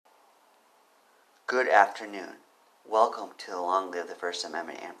Good afternoon. Welcome to the Long Live the First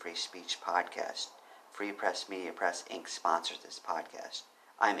Amendment and Free Speech podcast. Free Press Media Press Inc. sponsors this podcast.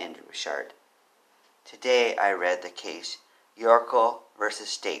 I'm Andrew Richard. Today I read the case Yorko v.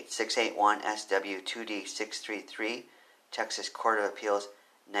 State, 681 SW 2D 633, Texas Court of Appeals,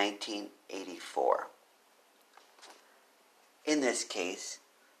 1984. In this case,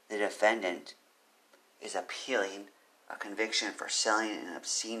 the defendant is appealing a conviction for selling an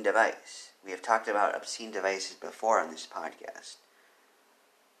obscene device. We have talked about obscene devices before on this podcast.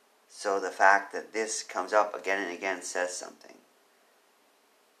 So the fact that this comes up again and again says something.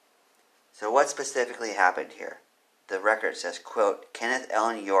 So what specifically happened here? The record says, quote, Kenneth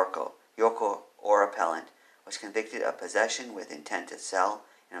Allen Yorko or appellant, was convicted of possession with intent to sell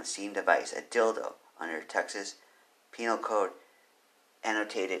an obscene device, a dildo, under Texas Penal Code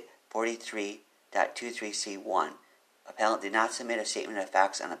annotated 43.23C1. Appellant did not submit a statement of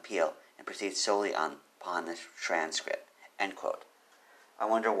facts on appeal and proceeds solely upon the transcript. End quote. I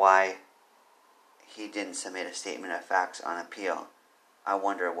wonder why he didn't submit a statement of facts on appeal. I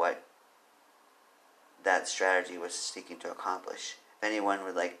wonder what that strategy was seeking to accomplish. If anyone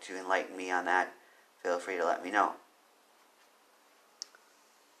would like to enlighten me on that, feel free to let me know.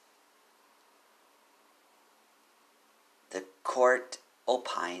 The court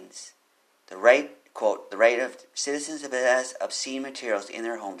opines the right, quote, the right of citizens to possess obscene materials in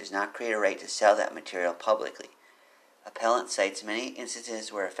their home does not create a right to sell that material publicly. Appellant cites many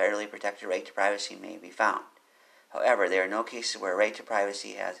instances where a federally protected right to privacy may be found. However, there are no cases where a right to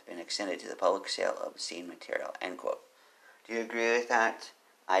privacy has been extended to the public sale of obscene material, end quote. Do you agree with that?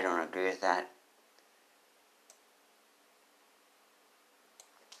 I don't agree with that.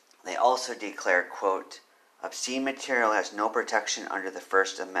 They also declare, quote, obscene material has no protection under the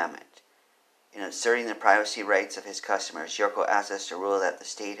First Amendment. In asserting the privacy rights of his customers, Yorko asks us to rule that the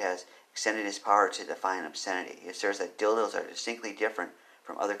state has extended its power to define obscenity. He asserts that dildos are distinctly different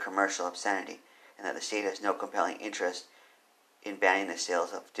from other commercial obscenity, and that the state has no compelling interest in banning the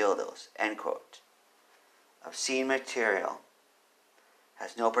sales of dildos, end quote. Obscene material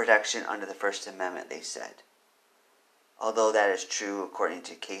has no protection under the First Amendment, they said. Although that is true according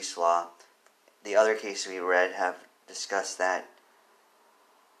to case law, the other cases we read have discussed that.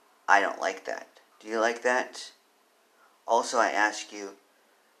 I don't like that. Do you like that? Also, I ask you,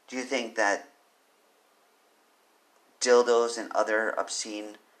 do you think that dildos and other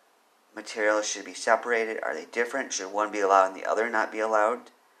obscene materials should be separated? Are they different? Should one be allowed and the other not be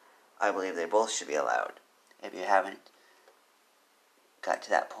allowed? I believe they both should be allowed. If you haven't got to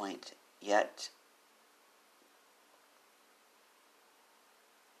that point yet.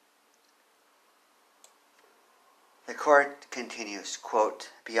 The court continues,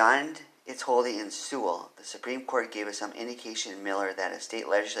 quote, beyond its holding in Sewell, the Supreme Court gave us some indication in Miller that a state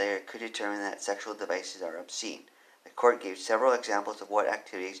legislator could determine that sexual devices are obscene. The court gave several examples of what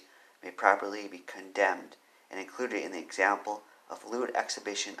activities may properly be condemned, and included in the example of lewd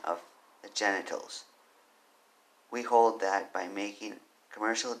exhibition of the genitals. We hold that by making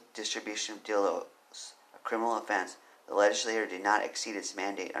commercial distribution of dildos a criminal offense, the legislator did not exceed its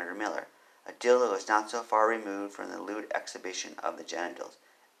mandate under Miller. A dildo is not so far removed from the lewd exhibition of the genitals,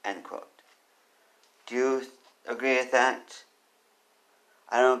 end quote. Do you agree with that?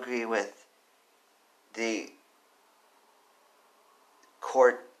 I don't agree with the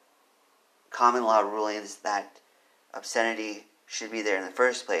court common law rulings that obscenity should be there in the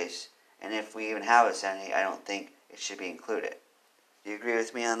first place, and if we even have obscenity, I don't think it should be included. Do you agree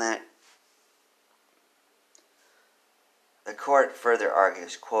with me on that? The court further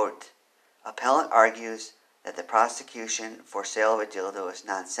argues, quote, appellant argues that the prosecution for sale of a dildo is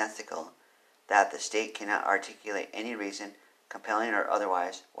nonsensical, that the state cannot articulate any reason, compelling or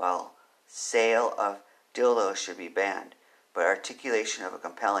otherwise, while sale of dildos should be banned, but articulation of a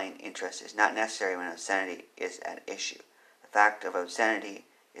compelling interest is not necessary when obscenity is at issue. The fact of obscenity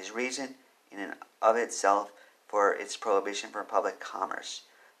is reason in and of itself for its prohibition from public commerce.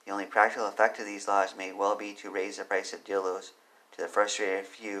 The only practical effect of these laws may well be to raise the price of dildos to the frustrated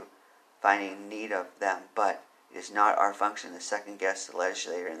few finding need of them, but it is not our function to second-guess the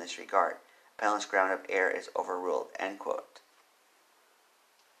legislator in this regard. Appellant's ground of error is overruled, end quote.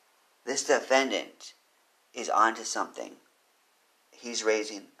 This defendant is onto something. He's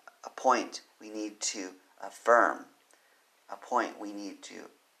raising a point we need to affirm, a point we need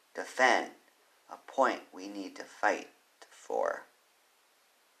to defend, a point we need to fight for.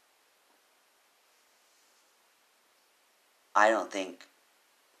 I don't think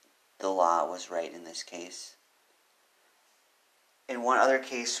the law was right in this case. In one other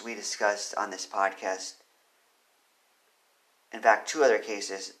case we discussed on this podcast, in fact, two other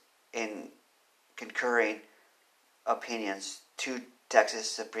cases, in concurring opinions, two Texas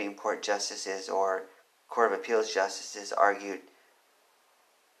Supreme Court justices or Court of Appeals justices argued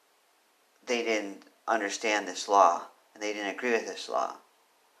they didn't understand this law and they didn't agree with this law,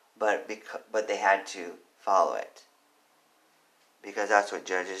 but they had to follow it because that's what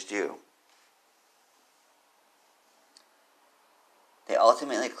judges do. They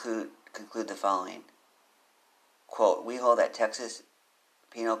ultimately conclude the following, quote, "We hold that Texas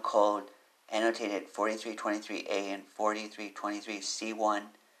Penal Code annotated 4323A and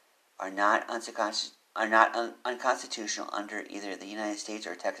 4323C1 are not unconstitutional under either the United States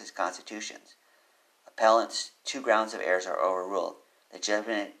or Texas constitutions. Appellant's two grounds of errors are overruled. The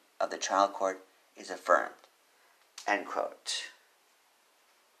judgment of the trial court is affirmed." End quote.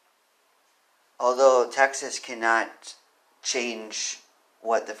 Although Texas cannot change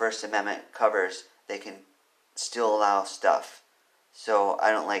what the First Amendment covers, they can still allow stuff. So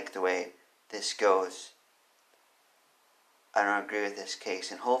I don't like the way this goes. I don't agree with this case,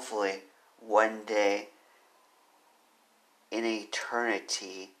 and hopefully one day in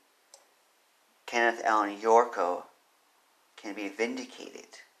eternity Kenneth Allen Yorko can be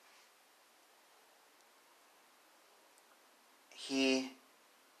vindicated. He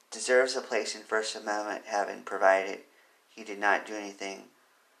deserves a place in First Amendment heaven, provided he did not do anything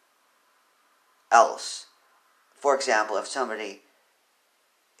else. For example, if somebody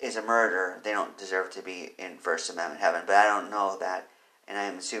is a murderer, they don't deserve to be in First Amendment heaven, but I don't know that, and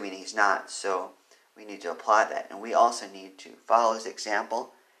I'm assuming he's not, so we need to applaud that. And we also need to follow his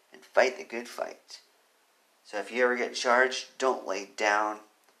example and fight the good fight. So if you ever get charged, don't lay down.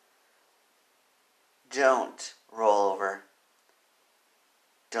 Don't roll over.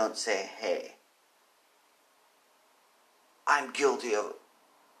 Don't say, "Hey, I'm guilty of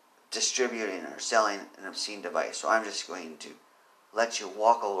distributing or selling an obscene device, so I'm just going to let you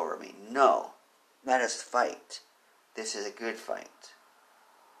walk all over me." No. Let us fight. This is a good fight.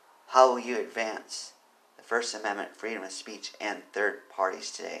 How will you advance the First Amendment, freedom of speech, and third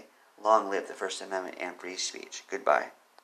parties today? Long live the First Amendment and free speech. Goodbye.